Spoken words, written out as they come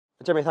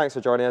Jimmy, thanks for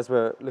joining us.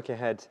 We're looking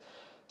ahead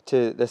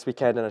to this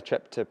weekend and a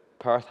trip to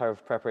Perth. How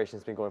have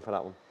preparations been going for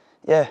that one?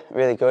 Yeah,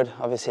 really good.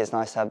 Obviously, it's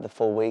nice to have the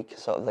full week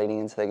sort of leading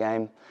into the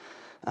game.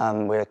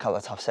 We had a couple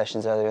of tough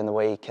sessions earlier in the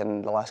week,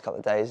 and the last couple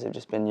of days have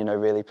just been,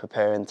 really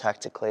preparing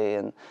tactically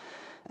and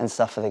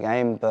stuff for the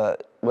game.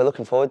 But we're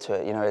looking forward to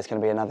it. It's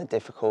going to be another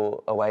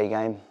difficult away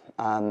game,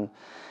 and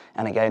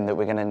a game that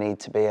we're going to need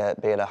to be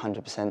at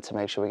 100% to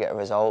make sure we get a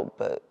result.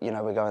 But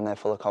we're going there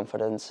full of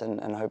confidence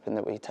and hoping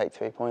that we take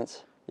 3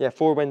 points. Yeah,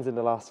 4 wins in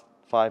the last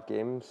 5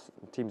 games.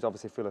 The team's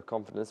obviously full of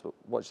confidence. But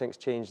what do you think's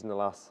changed in the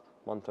last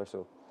month or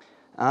so?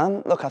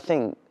 Look, I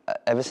think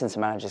ever since the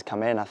manager's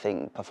come in, I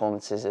think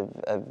performances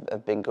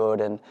have been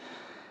good, and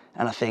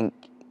I think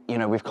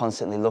we've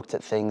constantly looked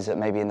at things that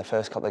maybe in the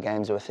first couple of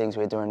games there were things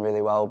we were doing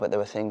really well, but there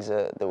were things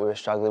that we were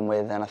struggling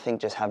with, and I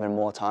think just having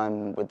more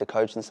time with the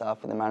coaching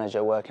staff, with the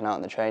manager working out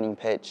on the training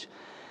pitch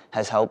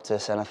has helped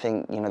us. And I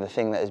think the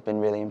thing that has been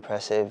really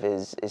impressive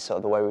is sort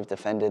of the way we've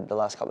defended the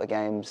last couple of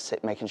games,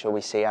 making sure we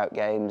see out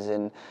games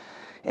in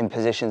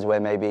positions where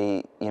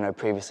maybe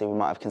previously we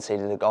might have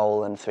conceded a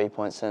goal and 3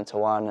 points turned to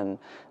 1, and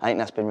I think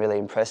that's been really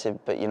impressive.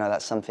 But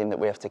that's something that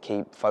we have to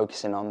keep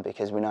focusing on,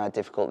 because we know how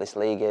difficult this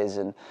league is,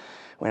 and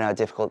we know how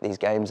difficult these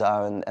games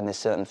are, and there's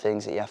certain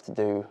things that you have to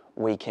do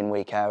week in,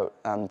 week out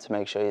to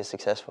make sure you're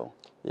successful.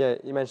 Yeah,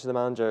 you mentioned the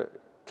manager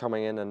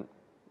coming in and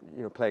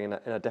playing in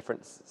a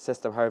different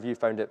system. How have you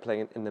found it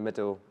playing in the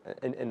middle,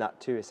 in that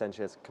 2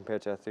 essentially, as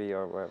compared to a 3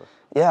 or whatever?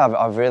 Yeah,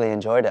 I've really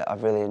enjoyed it. I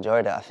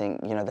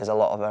think there's a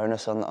lot of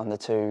onus on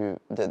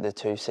the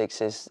two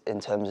sixes in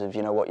terms of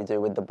what you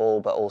do with the ball,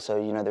 but also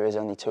there is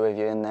only 2 of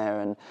you in there,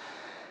 and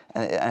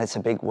it's a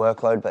big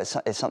workload, but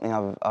it's something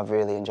I've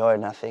really enjoyed.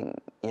 And I think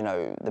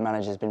the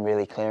manager's been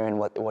really clear in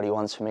what he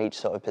wants from each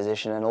sort of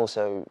position, and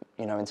also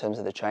in terms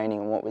of the training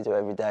and what we do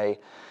every day.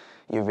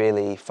 You're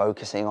really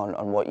focusing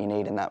on what you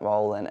need in that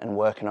role and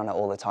working on it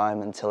all the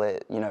time until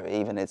it,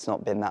 even it's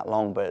not been that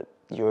long, but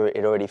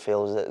it already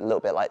feels a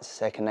little bit like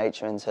second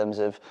nature in terms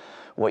of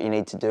what you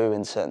need to do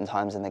in certain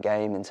times in the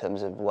game, in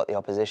terms of what the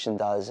opposition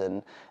does,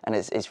 and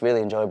it's really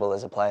enjoyable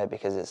as a player,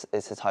 because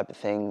it's the type of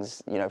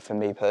things, for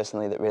me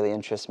personally, that really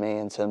interests me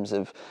in terms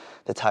of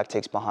the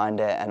tactics behind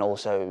it, and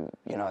also,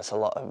 it's a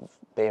lot of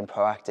being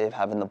proactive,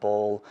 having the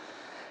ball,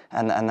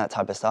 and that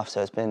type of stuff. So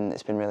it's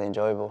been really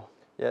enjoyable.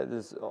 Yeah,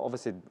 there's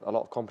obviously a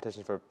lot of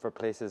competition for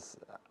places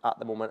at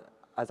the moment.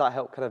 Has that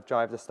helped kind of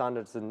drive the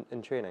standards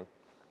in training?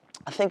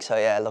 I think so,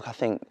 yeah. Look, I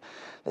think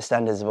the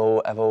standards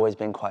have always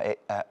been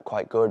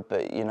quite good,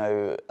 but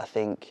I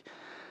think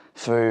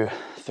through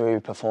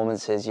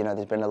performances,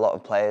 there's been a lot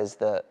of players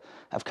that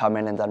have come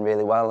in and done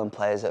really well, and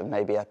players that have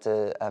maybe had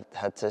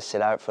to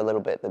sit out for a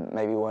little bit, that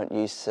maybe weren't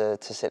used to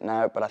sitting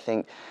out. But I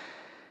think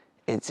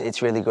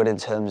it's really good in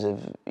terms of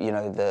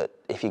that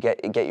if you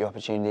get your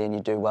opportunity and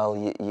you do well,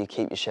 you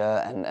keep your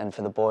shirt, and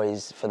for the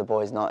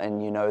boys not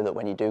in, that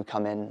when you do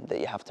come in that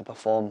you have to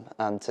perform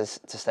to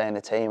stay in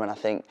the team. And I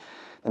think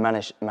the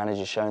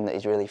manager's shown that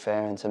he's really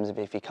fair in terms of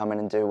if you come in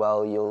and do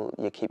well,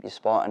 you keep your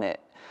spot, and it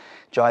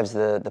drives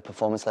the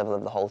performance level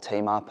of the whole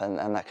team up, and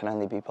that can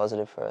only be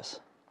positive for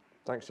us.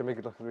 Thanks, Jimmy.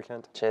 Good luck for the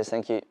weekend. Cheers,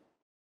 thank you.